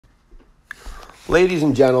Ladies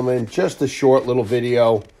and gentlemen, just a short little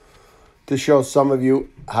video to show some of you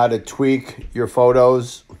how to tweak your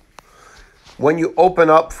photos. When you open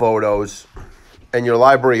up photos and your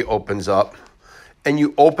library opens up and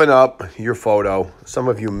you open up your photo, some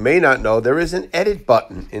of you may not know there is an edit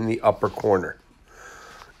button in the upper corner.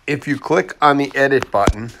 If you click on the edit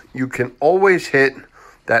button, you can always hit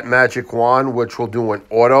that magic wand, which will do an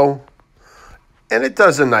auto, and it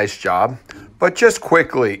does a nice job. But just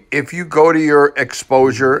quickly, if you go to your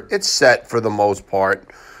exposure, it's set for the most part.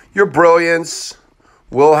 Your brilliance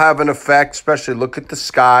will have an effect, especially look at the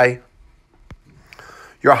sky.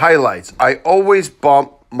 Your highlights. I always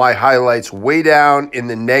bump my highlights way down in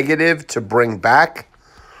the negative to bring back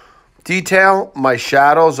detail. My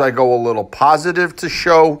shadows, I go a little positive to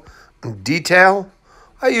show detail.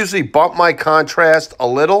 I usually bump my contrast a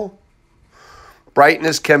little.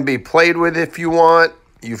 Brightness can be played with if you want.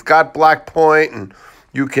 You've got black point and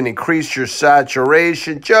you can increase your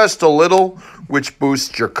saturation just a little, which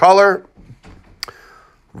boosts your color.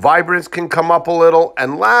 Vibrance can come up a little.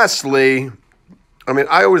 And lastly,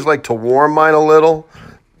 I always like to warm mine a little.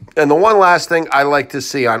 And the one last thing I like to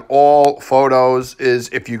see on all photos is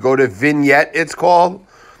if you go to vignette, it's called,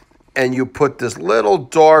 and you put this little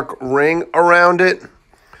dark ring around it.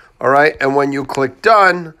 All right. And when you click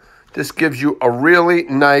done, this gives you a really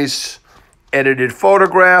nice edited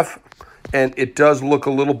photograph, and it does look a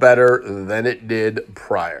little better than it did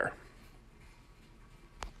prior.